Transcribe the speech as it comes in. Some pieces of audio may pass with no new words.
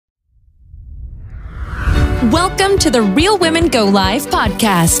Welcome to the Real Women Go Live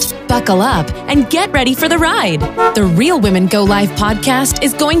podcast. Buckle up and get ready for the ride. The Real Women Go Live podcast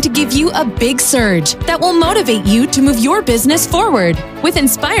is going to give you a big surge that will motivate you to move your business forward with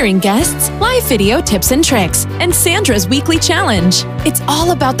inspiring guests, live video tips and tricks, and Sandra's weekly challenge. It's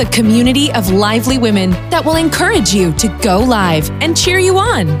all about the community of lively women that will encourage you to go live and cheer you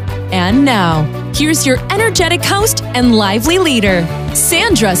on. And now, here's your energetic host and lively leader,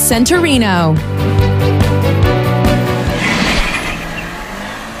 Sandra Centorino.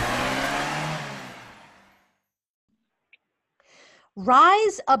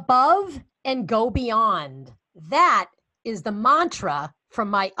 Rise above and go beyond. That is the mantra from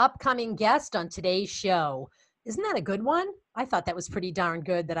my upcoming guest on today's show. Isn't that a good one? I thought that was pretty darn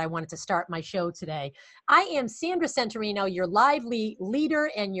good that I wanted to start my show today. I am Sandra Centorino, your lively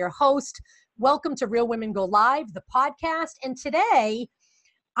leader and your host. Welcome to Real Women Go Live, the podcast. And today,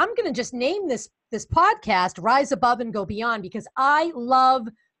 I'm going to just name this podcast Rise Above and Go Beyond because I love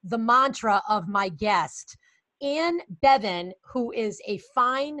the mantra of my guest. Ann Bevan, who is a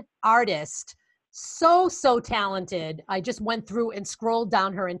fine artist, so talented. I just went through and scrolled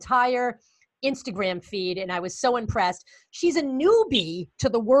down her entire Instagram feed, and I was so impressed. She's a newbie to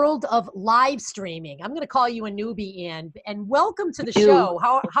the world of live streaming. I'm going to call you a newbie, Ann, and welcome to the show.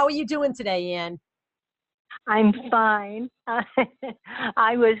 How are you doing today, Ann? I'm fine.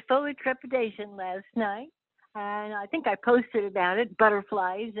 I was full of trepidation last night, and I think I posted about it,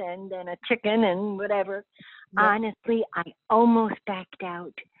 butterflies and a chicken and whatever. Yeah. Honestly, I almost backed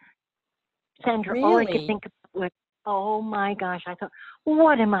out. Sandra, really? All I could think about was, oh my gosh, I thought,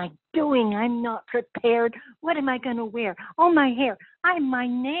 what am I doing? I'm not prepared. What am I going to wear? Oh, my hair. My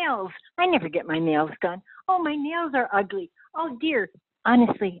nails. I never get my nails done. Oh, my nails are ugly. Oh, dear.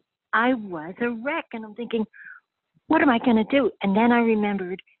 Honestly, I was a wreck, and I'm thinking, what am I going to do? And then I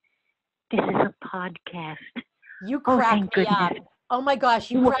remembered, this is a podcast. You cracked me up. Oh my gosh,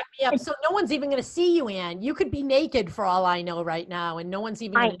 you cracked me up. So no one's even going to see you, Ann. You could be naked for all I know right now, and no one's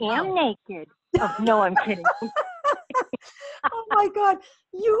even going to know. I am naked. Oh, no, I'm kidding. Oh my God,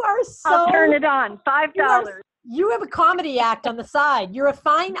 you are so... I'll turn it on, $5. You have a comedy act on the side. You're a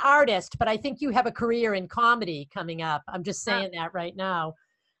fine artist, but I think you have a career in comedy coming up. I'm just saying that right now.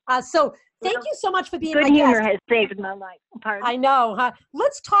 So thank you so much for being my guest. Good humor has saved my life. Pardon? I know. Huh?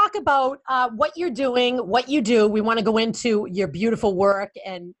 Let's talk about what you're doing, what you do. We want to go into your beautiful work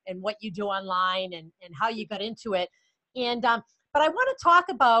and what you do online and how you got into it. And but I want to talk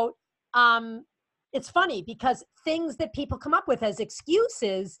about, it's funny because things that people come up with as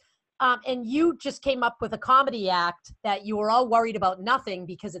excuses, and you just came up with a comedy act that you were all worried about nothing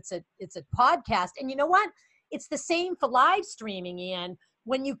because it's a podcast. And you know what? It's the same for live streaming, Ian.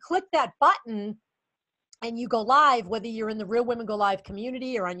 When you click that button and you go live, whether you're in the Real Women Go Live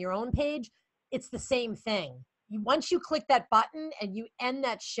community or on your own page, it's the same thing. Once you click that button and you end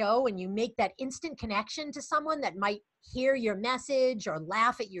that show and you make that instant connection to someone that might hear your message or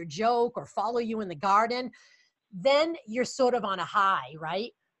laugh at your joke or follow you in the garden, then you're sort of on a high, right?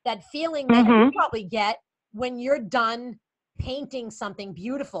 That feeling that you probably get when you're done painting something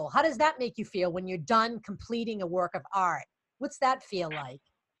beautiful. How does that make you feel when you're done completing a work of art? What's that feel like?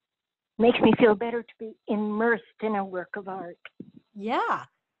 Makes me feel better to be immersed in a work of art. Yeah.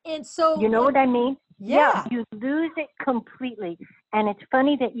 And so... You know what I mean? Yeah. You lose it completely. And it's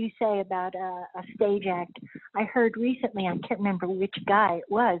funny that you say about a stage act. I heard recently, I can't remember which guy it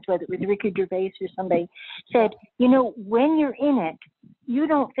was, whether it was Ricky Gervais or somebody, said, you know, when you're in it, you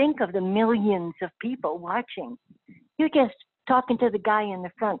don't think of the millions of people watching. You're just talking to the guy in the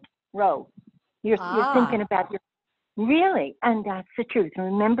front row. You're thinking about your... Really? And that's the truth.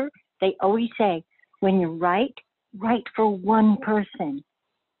 Remember, they always say, when you write for one person.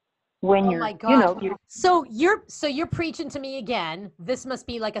 When oh my God. So you're preaching to me again. This must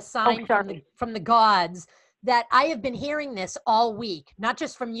be like a sign from the gods that I have been hearing this all week, not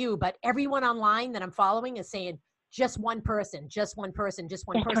just from you, but everyone online that I'm following is saying just one person, just one person, just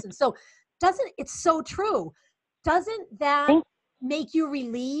one person. So it's so true. Doesn't that make you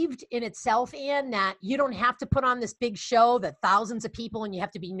relieved in itself, Ann, that you don't have to put on this big show that thousands of people and you have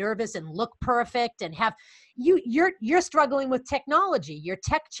to be nervous and look perfect and have you're struggling with technology. You're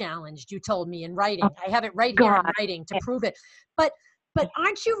tech challenged, you told me in writing. I have it right here in writing to prove it. But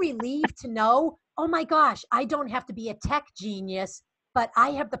aren't you relieved to know, oh my gosh, I don't have to be a tech genius, but I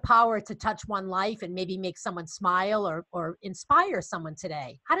have the power to touch one life and maybe make someone smile or inspire someone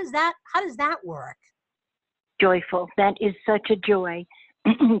today. How does that work? Joyful. That is such a joy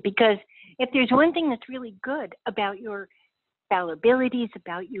because if there's one thing that's really good about your fallibilities,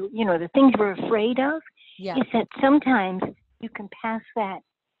 about you know, the things we're afraid of, is that sometimes you can pass that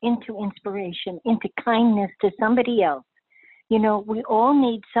into inspiration, into kindness to somebody else. You know, we all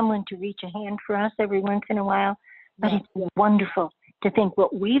need someone to reach a hand for us every once in a while, but it's wonderful to think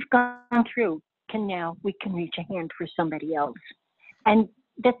what we've gone through we can reach a hand for somebody else. And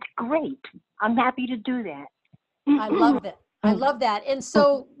that's great. I'm happy to do that. I love that. I love that. And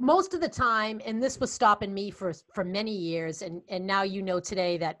so most of the time, and this was stopping me for many years, and now you know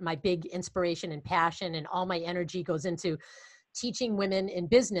today that my big inspiration and passion and all my energy goes into teaching women in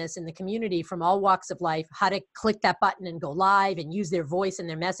business in the community from all walks of life how to click that button and go live and use their voice and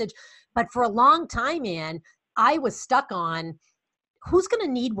their message. But for a long time, Ann, I was stuck on who's going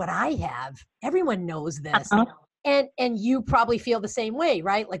to need what I have. Everyone knows this. And you probably feel the same way,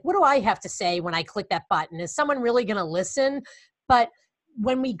 right? Like, what do I have to say when I click that button? Is someone really going to listen? But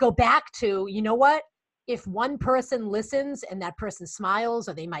when we go back to, you know what? If one person listens and that person smiles,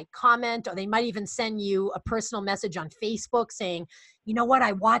 or they might comment, or they might even send you a personal message on Facebook saying, you know what?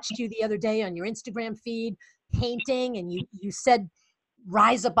 I watched you the other day on your Instagram feed painting, and you said,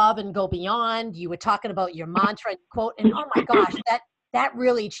 rise above and go beyond. You were talking about your mantra and quote, and oh my gosh, that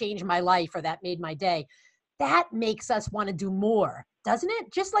really changed my life, or that made my day. That makes us want to do more, doesn't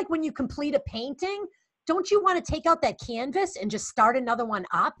it? Just like when you complete a painting, don't you want to take out that canvas and just start another one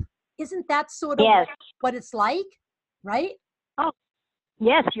up? Isn't that sort of what it's like, right? Oh,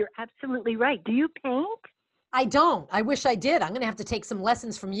 yes, you're absolutely right. Do you paint? I don't. I wish I did. I'm going to have to take some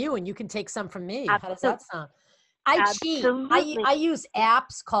lessons from you, and you can take some from me. How does that sound? I cheat. I use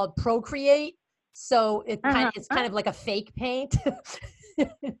apps called Procreate. So it's kind of like a fake paint.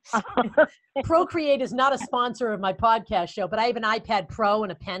 Procreate is not a sponsor of my podcast show, but I have an iPad Pro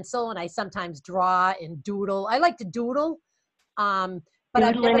and a pencil, and I sometimes draw and doodle. I like to doodle, but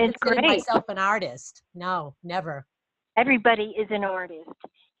I've never considered myself an artist. No, never. Everybody is an artist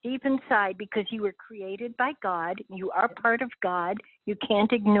deep inside, because you were created by God. You are part of God. You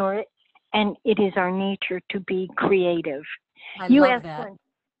can't ignore it. And it is our nature to be creative. I love that.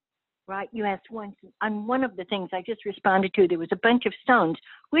 Right, you asked once, on one of the things I just responded to, there was a bunch of stones.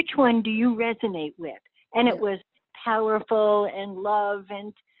 Which one do you resonate with? And it was powerful and love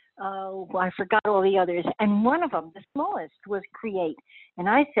and, I forgot all the others. And one of them, the smallest, was create. And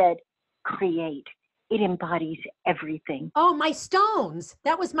I said, create. It embodies everything. Oh, my stones.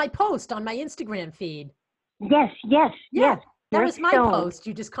 That was my post on my Instagram feed. Yes. That was my post.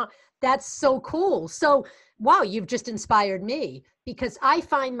 You just can't. That's so cool. So, wow, you've just inspired me, because I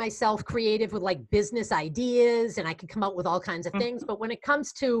find myself creative with like business ideas, and I can come up with all kinds of things. But when it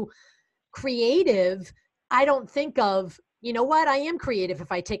comes to creative, I don't think of, you know what, I am creative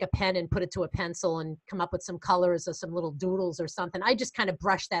if I take a pen and put it to a pencil and come up with some colors or some little doodles or something. I just kind of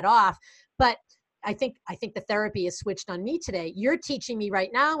brush that off. But I think the therapy is switched on me today. You're teaching me right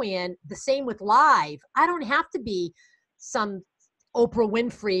now, Ann, the same with live. I don't have to be some Oprah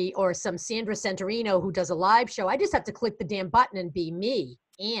Winfrey or some Sandra Santorino who does a live show. I just have to click the damn button and be me,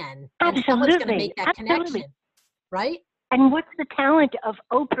 Ann. And someone's going to make that connection, right? And what's the talent of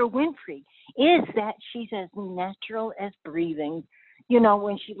Oprah Winfrey is that she's as natural as breathing. You know,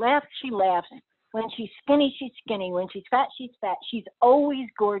 when she laughs, she laughs. When she's skinny, she's skinny. When she's fat, she's fat. She's always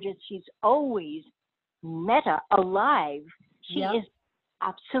gorgeous. She's always meta, alive. She is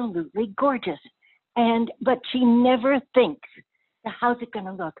absolutely gorgeous. But she never thinks, how's it going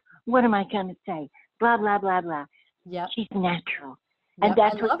to look? What am I going to say? Blah, blah, blah, blah. Yeah. She's natural. And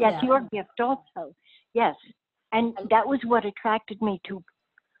that's your gift also. Yes. And that was what attracted me to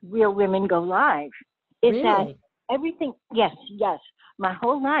Real Women Go Live. Is that everything, yes. My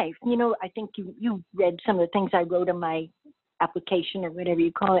whole life, you know, I think you read some of the things I wrote in my application or whatever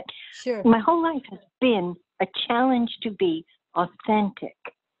you call it. Sure. My whole life has been a challenge to be authentic.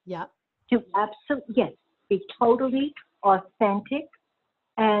 Yeah. To be totally authentic.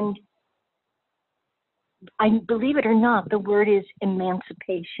 And I believe it or not, the word is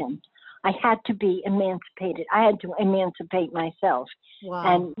emancipation. I had to be emancipated. I had to emancipate myself.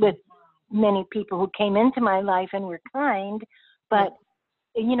 Wow. And with many people who came into my life and were kind, but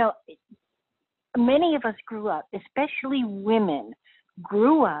you know, many of us grew up, especially women,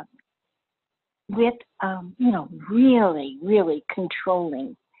 grew up with, you know, really, really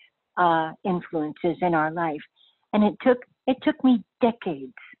controlling influences in our life. And it took me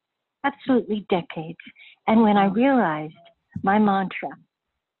decades, absolutely decades. And when I realized my mantra,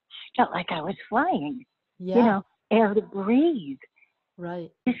 felt like I was flying, you know, air to breathe. Right.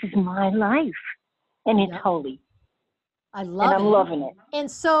 This is my life, and it's holy. I love it. And I'm loving it. And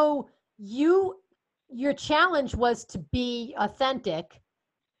so your challenge was to be authentic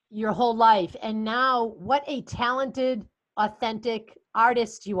your whole life. And now what a talented, authentic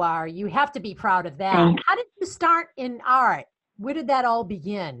artist you are. You have to be proud of that. Thanks. How did you start in art? Where did that all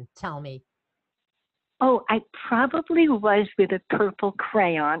begin? Tell me. Oh, I probably was with a purple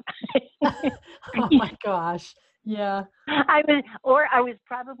crayon. Oh my gosh. Yeah. I was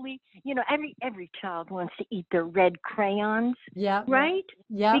probably, every child wants to eat their red crayons, Yeah. right?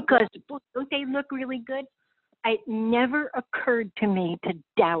 Yeah. Because don't they look really good? It never occurred to me to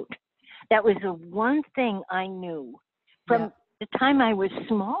doubt. That was the one thing I knew from the time I was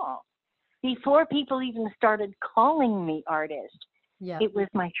small, before people even started calling me artist. Yeah. It was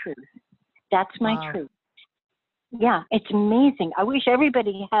my truth. That's my Wow. truth. Yeah, it's amazing. I wish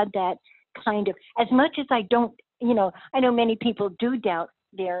everybody had that kind of, as much as I don't, I know many people do doubt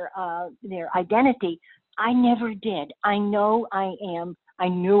their identity. I never did. I know I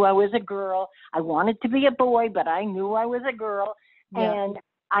knew I was a girl. I wanted to be a boy, but I knew I was a girl. Yeah. And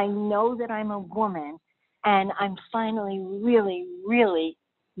I know that I'm a woman, and I'm finally really, really,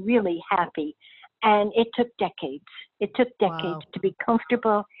 really happy. And it took decades. It took decades to be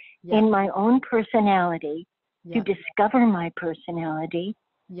comfortable in my own personality, to discover my personality,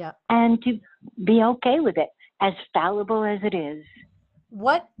 and to be okay with it, as fallible as it is.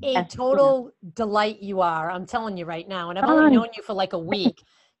 What a total delight you are. I'm telling you right now. And I've only known you for like a week.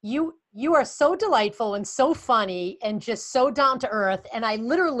 You are so delightful and so funny and just so down to earth. And I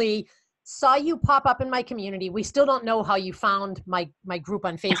literally saw you pop up in my community. We still don't know how you found my group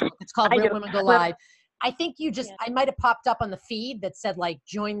on Facebook. It's called Real Women Go Live. I think you just, I might have popped up on the feed that said like,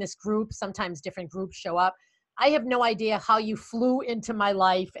 join this group. Sometimes different groups show up. I have no idea how you flew into my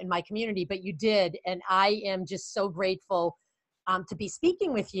life and my community, but you did. And I am just so grateful to be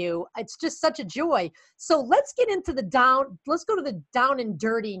speaking with you. It's just such a joy. So let's get into let's go to the down and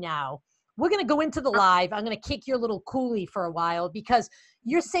dirty now. We're going to go into the live. I'm going to kick your little coolie for a while because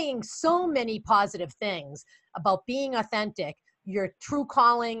you're saying so many positive things about being authentic. Your true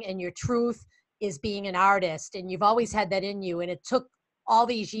calling and your truth is being an artist, and you've always had that in you, and it took all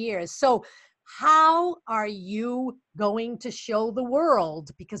these years. So how are you going to show the world?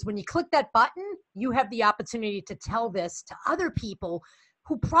 Because when you click that button, you have the opportunity to tell this to other people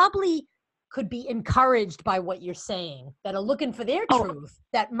who probably could be encouraged by what you're saying, that are looking for their truth,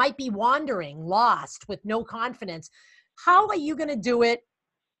 that might be wandering, lost, with no confidence. How are you going to do it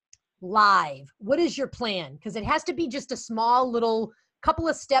live? What is your plan? Because it has to be just a small little couple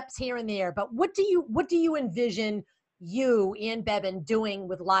of steps here and there. But what do you envision you and Bevan doing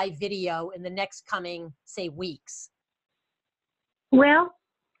with live video in the next coming, say, weeks? Well,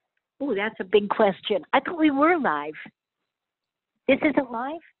 that's a big question. I thought we were live. This isn't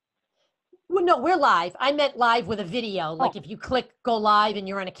live? Well, no, we're live. I meant live with a video. Like if you click go live and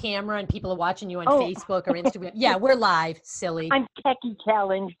you're on a camera and people are watching you on Facebook or Instagram. Yeah, we're live, silly. I'm techie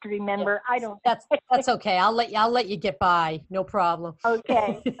challenged, remember? Yeah. I don't. That's okay. I'll let you get by. No problem.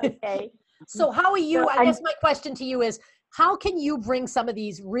 Okay. So how are you? I guess my question to you is, how can you bring some of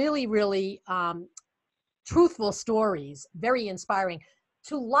these really, really truthful stories, very inspiring,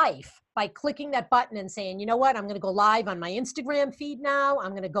 to life by clicking that button and saying, you know what, I'm going to go live on my Instagram feed now.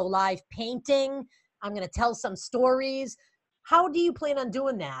 I'm going to go live painting. I'm going to tell some stories. How do you plan on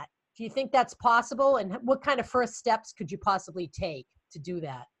doing that? Do you think that's possible? And what kind of first steps could you possibly take to do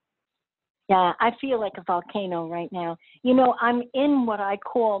that? Yeah, I feel like a volcano right now. I'm in what I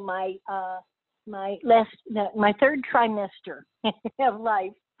call my third trimester of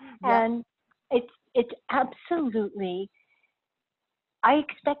life, and it's absolutely. I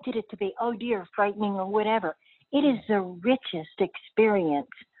expected it to be, oh dear, frightening or whatever. It is the richest experience.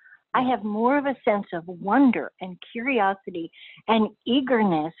 I have more of a sense of wonder and curiosity and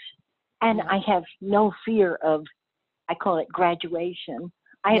eagerness, and I have no fear of, I call it graduation.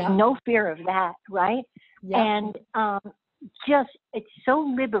 I have no fear of that, right? And it's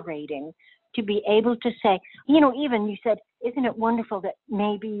so liberating to be able to say, even you said, isn't it wonderful that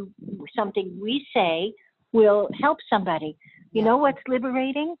maybe something we say will help somebody? You know what's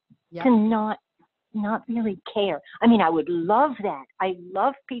liberating? To not really care. I mean, I would love that. I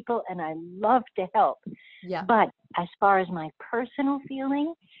love people and I love to help. Yeah. But as far as my personal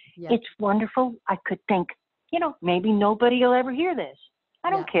feeling, it's wonderful. I could think, maybe nobody will ever hear this. I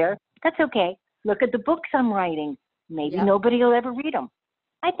don't care. That's okay. Look at the books I'm writing. Maybe nobody will ever read them.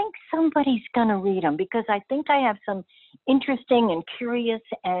 I think somebody's going to read them because I think I have some interesting and curious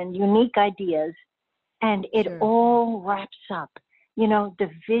and unique ideas. And it all wraps up, the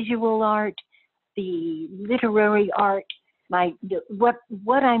visual art, the literary art,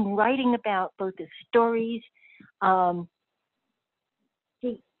 what I'm writing about, both the stories,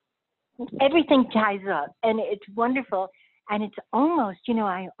 everything ties up, and it's wonderful. And it's almost,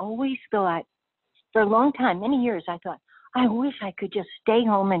 I always thought, for a long time, many years, I thought, I wish I could just stay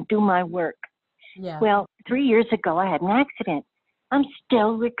home and do my work. Yeah. Well, 3 years ago, I had an accident. I'm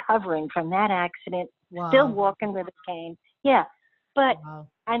still recovering from that accident, Wow. still walking with a cane. Yeah, but, Wow.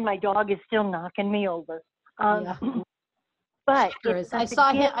 and my dog is still knocking me over. Yeah. But Checkers. it's I such a saw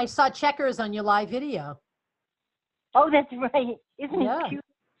him. gift. I saw Checkers on your live video. Oh, that's right. Isn't Yeah. he cute?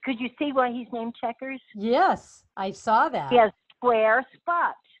 Could you see why he's named Checkers? Yes, I saw that. He has square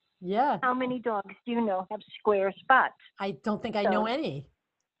spots. Yeah. How many dogs do you know have square spots? I don't think I So- know any.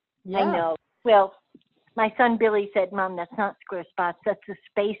 Yeah. I know. Well, my son Billy said, Mom, that's not square spots. That's the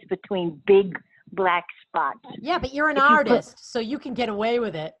space between big black spots. Yeah, but you're an If you put- artist, so you can get away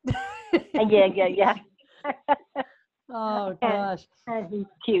with it. Yeah. Oh gosh. He's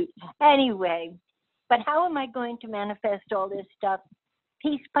cute. Anyway, but how am I going to manifest all this stuff?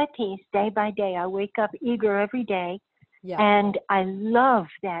 Piece by piece, day by day. I wake up eager every day. Yeah. And I love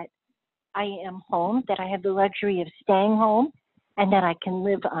that I am home, that I have the luxury of staying home, and that I can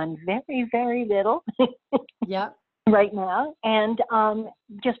live on very, very little Yeah. right now, and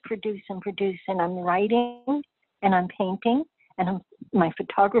just produce. And I'm writing, and I'm painting, and my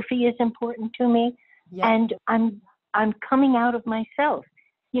photography is important to me, Yeah. and I'm coming out of myself.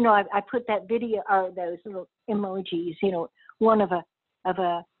 You know, I put that video, those little emojis. You know, one of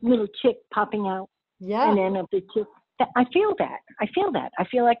a little chick popping out, Yeah. and then of the chick. I feel that. I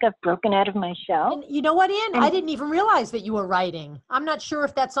feel like I've broken out of my shell. And you know what, Ann? And- I didn't even realize that you were writing. I'm not sure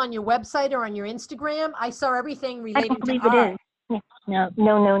if that's on your website or on your Instagram. I saw everything I related don't to believe art. it is.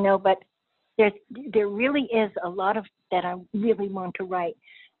 No. But there really is a lot of that I really want to write,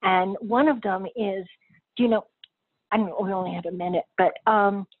 and one of them is, you know, I don't know. We only have a minute, but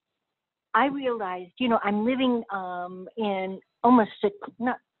I realized, you know, I'm living in almost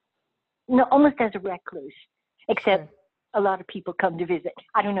as a recluse, except Sure. a lot of people come to visit.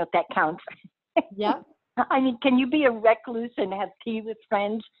 I don't know if that counts. Yeah. I mean, can you be a recluse and have tea with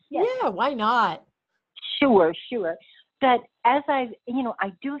friends? Yes. Yeah. Why not? Sure. But as I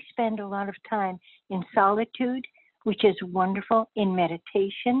do spend a lot of time in solitude, which is wonderful, in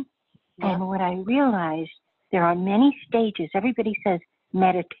meditation. Yeah. And what I realized, there are many stages. Everybody says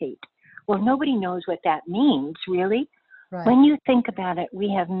meditate. Well, nobody knows what that means, really. Right. When you think about it, we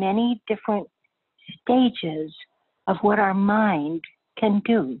have many different stages of what our mind can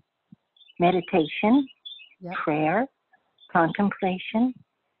do. Meditation, Yep. prayer, contemplation,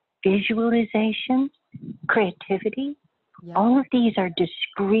 visualization, creativity. Yeah. All of these are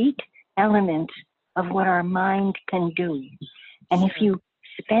discrete elements of what our mind can do. And if Sure. you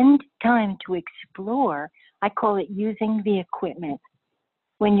spend time to explore, I call it using the equipment.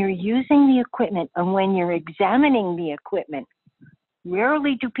 When you're using the equipment and when you're examining the equipment,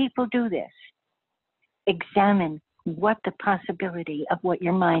 rarely do people do this. Examine what the possibility of what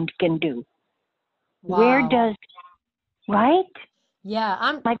your mind can do. Where Wow. does, right? Yeah,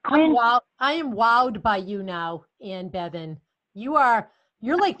 My I'm wow. I am wowed by you now, Ann Bevan. You're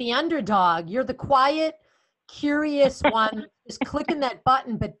like the underdog. You're the quiet, curious one, just clicking that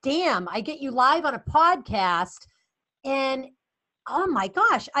button. But damn, I get you live on a podcast, and oh my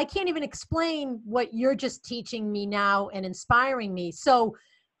gosh, I can't even explain what you're just teaching me now and inspiring me. So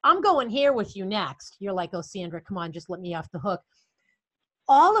I'm going here with you next. You're like, oh, Sandra, come on, just let me off the hook.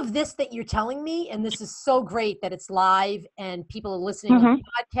 All of this that you're telling me, and this is so great that it's live and people are listening on the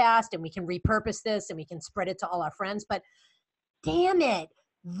podcast, and we can repurpose this and we can spread it to all our friends. But damn it,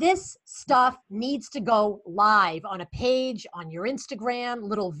 this stuff needs to go live on a page, on your Instagram,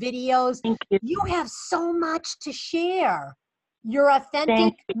 little videos. Thank you. You have so much to share. Your authentic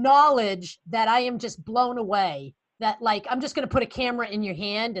Thank knowledge that I am just blown away. That, like, I'm just going to put a camera in your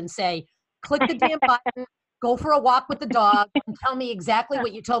hand and say, click the damn button. Go for a walk with the dog and tell me exactly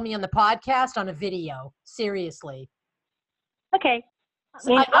what you told me on the podcast on a video. Seriously. Okay.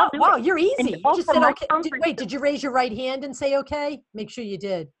 So wow, you're easy. And You just also said my okay. comfort Wait, did you raise your right hand and say okay? Make sure you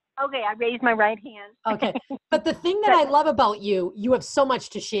did. Okay, I raised my right hand. Okay. But the thing that I love about you, you have so much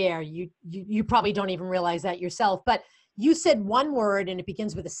to share. You probably don't even realize that yourself. But you said one word and it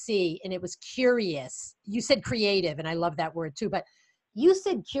begins with a C, and it was curious. You said creative, and I love that word too. But you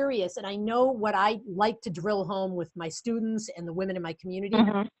said curious, and I know what I like to drill home with my students and the women in my community.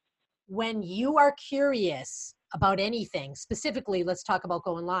 Mhm. When you are curious about anything, specifically, let's talk about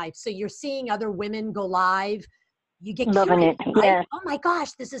going live. So you're seeing other women go live. You get Loving curious, it, right? yes. Oh my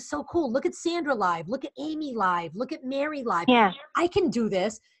gosh, this is so cool. Look at Sandra live. Look at Amy live. Look at Mary live. Yeah. I can do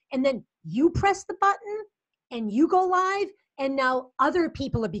this. And then you press the button and you go live. And now other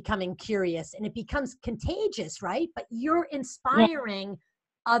people are becoming curious and it becomes contagious, right? But you're inspiring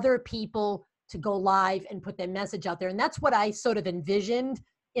other people to go live and put their message out there. And that's what I sort of envisioned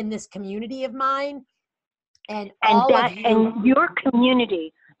in this community of mine. And all that of you. and your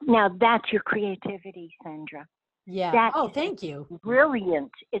community, now that's your creativity, Sandra. Yeah. That Oh, is thank you.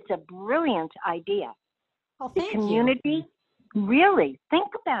 brilliant. It's a brilliant idea. Oh, The thank you. community, really, think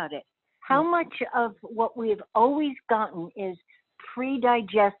about it. How Yeah. much of what we've always gotten is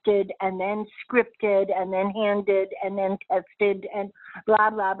pre-digested and then scripted and then handed and then tested and blah,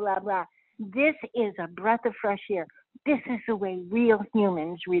 blah, blah, blah. This is a breath of fresh air. This is the way real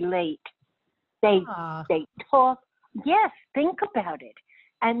humans relate. They Ah. they talk. Yes, think about it.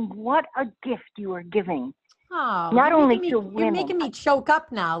 And what a gift you are giving. Oh, Not only to you're women. making me choke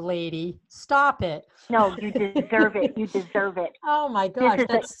up now, lady. Stop it. No, you deserve it. You deserve it. Oh my gosh, is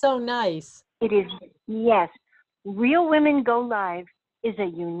that's so nice. It is, yes. Real Women Go Live is a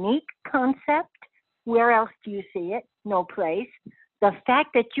unique concept. Where else do you see it? No place. The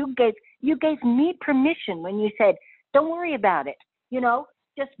fact that you gave me permission when you said, don't worry about it.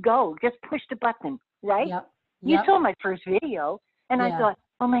 Just go, just push the button, right? Yep. You Yep. saw my first video and I Yeah. thought,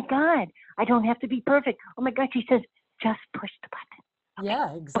 oh my God, I don't have to be perfect. Oh my God, she says, just push the button. Okay.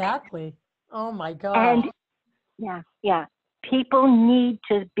 Yeah, exactly. Oh my God. And yeah. People need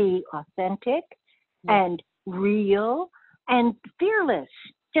to be authentic Yeah. and real and fearless,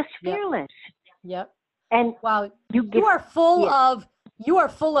 just Yep. fearless. Yep. And Wow, you you are full yeah.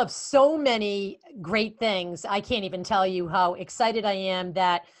 of so many great things. I can't even tell you how excited I am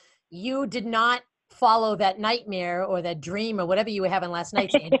that you did not follow that nightmare or that dream or whatever you were having last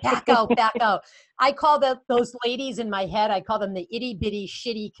night saying, back out, back out. I call those ladies in my head, I call them the itty bitty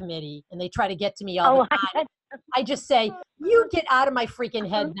shitty committee, and they try to get to me all the time. I just say, you get out of my freaking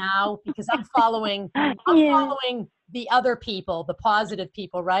head now, because I'm following the other people, the positive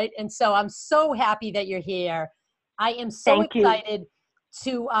people, right? And so I'm so happy that you're here. I am so Thank you. excited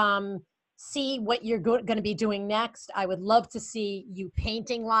to see what you're going to be doing next. I would love to see you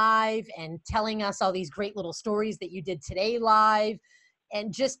painting live and telling us all these great little stories that you did today live,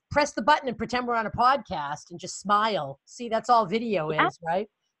 and just press the button and pretend we're on a podcast and just smile. See, that's all video is, right?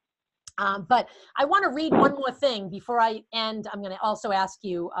 But I want to read one more thing before I end. I'm going to also ask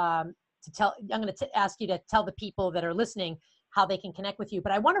you ask you to tell the people that are listening how they can connect with you.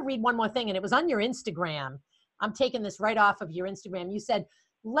 But I want to read one more thing, and it was on your Instagram. I'm taking this right off of your Instagram. You said,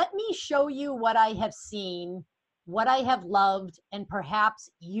 let me show you what I have seen, what I have loved, and perhaps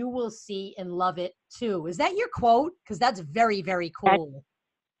you will see and love it too. Is that your quote? Because that's very, very cool.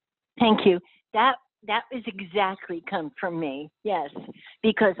 Thank you. That is exactly come from me. Yes,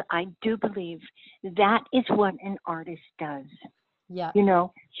 because I do believe that is what an artist does. Yeah.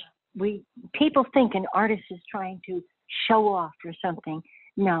 People think an artist is trying to show off or something.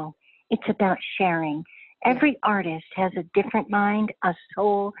 No, it's about sharing. Every artist has a different mind, a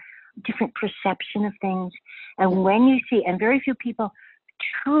soul, different perception of things. And when you see, and very few people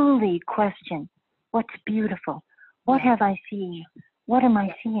truly question, what's beautiful? What have I seen? What am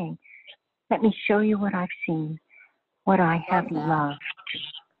I seeing? Let me show you what I've seen, what I have loved.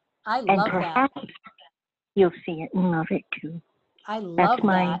 I love and perhaps you'll see it and love it too. I love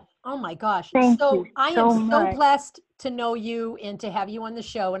that. Oh my gosh. Thank So you I so am so much. blessed to know you and to have you on the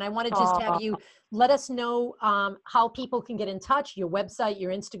show. And I want to just have you let us know how people can get in touch, your website,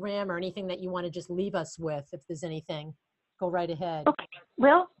 your Instagram, or anything that you want to just leave us with. If there's anything, go right ahead. Okay.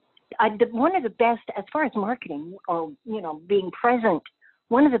 Well, one of the best, as far as marketing or, being present,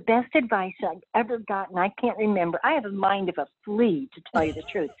 one of the best advice I've ever gotten, I can't remember. I have a mind of a flea, to tell you the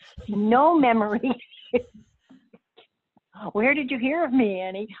truth. No memory. Where did you hear of me,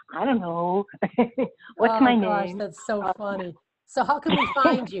 Annie? I don't know. What's my gosh, name? that's so funny. So how can we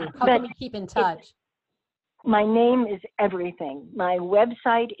find you? How can we keep in touch? My name is everything. My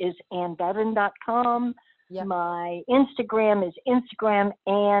website is AnnBevan.com. Yep. My Instagram is Ann_Bevan.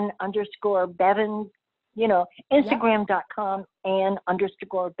 Instagram.com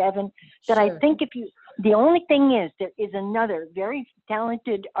Ann_Bevan. That I think the only thing is, there is another very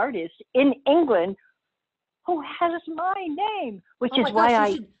talented artist in England who has my name, which is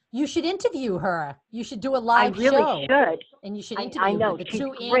why you should interview her. You should do a live show. I really should. And you should interview I know, her. The she's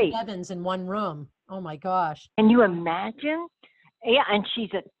two great. Ann Bevans in one room. Oh my gosh. Can you imagine? Yeah, and she's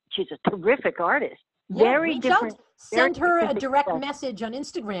a terrific artist. Yeah, Very different. Send her a direct message on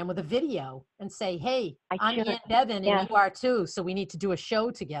Instagram with a video and say, hey, I'm Ann Bevan and you are too, so we need to do a show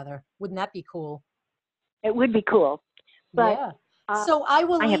together. Wouldn't that be cool? It would be cool. But yeah. So I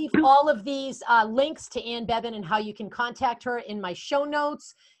will leave all of these links to Ann Bevan and how you can contact her in my show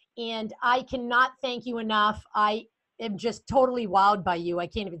notes. And I cannot thank you enough. I am just totally wowed by you. I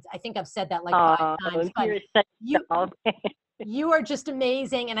think I've said that like 5 times. But you are just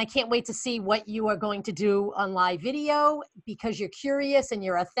amazing. And I can't wait to see what you are going to do on live video, because you're curious and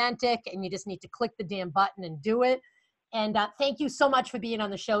you're authentic and you just need to click the damn button and do it. And thank you so much for being on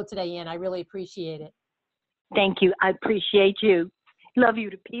the show today, Ann. I really appreciate it. Thank you. I appreciate you. Love you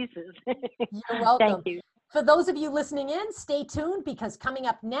to pieces. You're welcome. Thank you. For those of you listening in, stay tuned because coming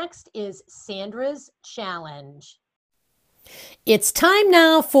up next is Sandra's Challenge. It's time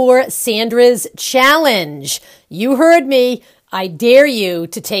now for Sandra's Challenge. You heard me. I dare you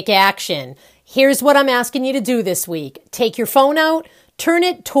to take action. Here's what I'm asking you to do this week. Take your phone out, turn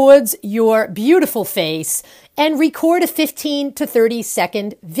it towards your beautiful face, and record a 15 to 30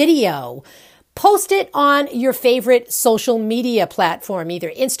 second video. Post it on your favorite social media platform,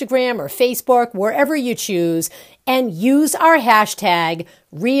 either Instagram or Facebook, wherever you choose, and use our hashtag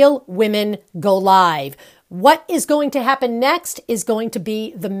 #RealWomenGoLive. What is going to happen next is going to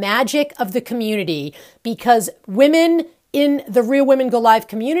be the magic of the community, because women in the Real Women Go Live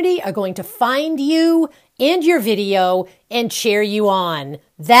community are going to find you and your video and cheer you on.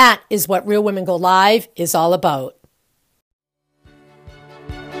 That is what Real Women Go Live is all about.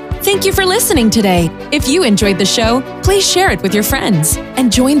 Thank you for listening today. If you enjoyed the show, please share it with your friends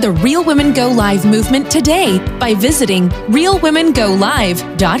and join the Real Women Go Live movement today by visiting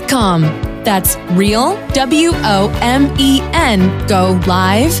realwomengolive.com. That's real, WOMEN,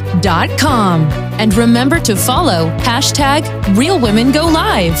 GoLive.com. And remember to follow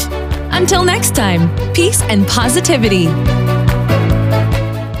 #RealWomenGoLive. Until next time, peace and positivity.